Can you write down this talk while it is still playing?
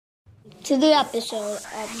to the episode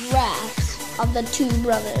of Rafts of the Two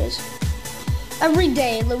Brothers. Every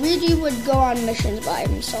day, Luigi would go on missions by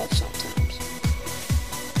himself sometimes.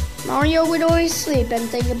 Mario would always sleep and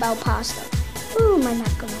think about pasta. Ooh, my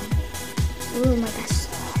macaroni. Ooh, my best.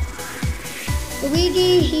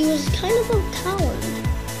 Luigi, he was kind of a coward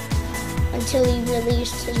until he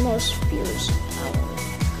released his most fierce power.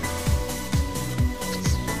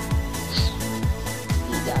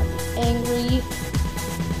 He got angry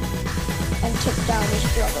and took down his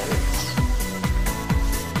brothers.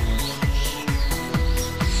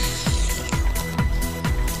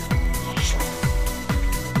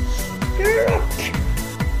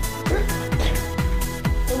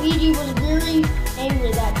 Luigi was very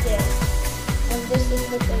angry that day, and this is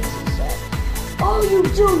the things he said. All you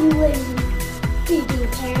do, you lazy peeking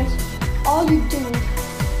pants, all you do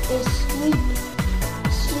is sleep,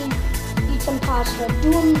 eat some pasta,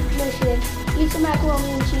 do a mission, eat some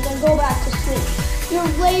macaroni and cheese, and go back to sleep.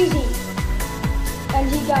 You're lazy. And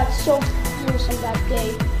he got so fearsome that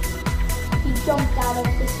day, he jumped out of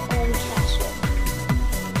his own castle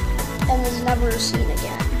and was never seen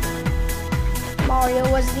again. Mario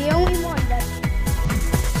was the only one.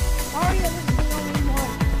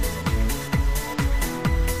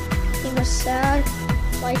 He was sad,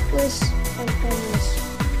 lifeless, and homeless.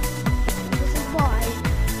 And this is why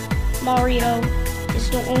Mario is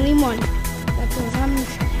the only one that goes on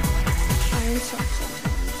missions by himself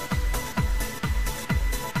sometimes.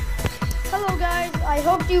 Hello guys, I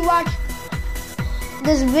hope you watched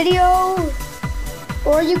this video,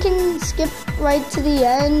 or you can skip right to the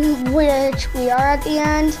end, which we are at the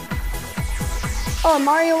end. Oh,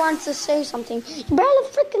 Mario wants to say something. You better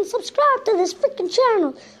freaking subscribe to this freaking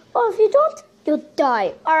channel. Well, if you don't, you'll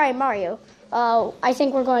die. All right, Mario. I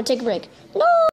think we're going to take a break. No!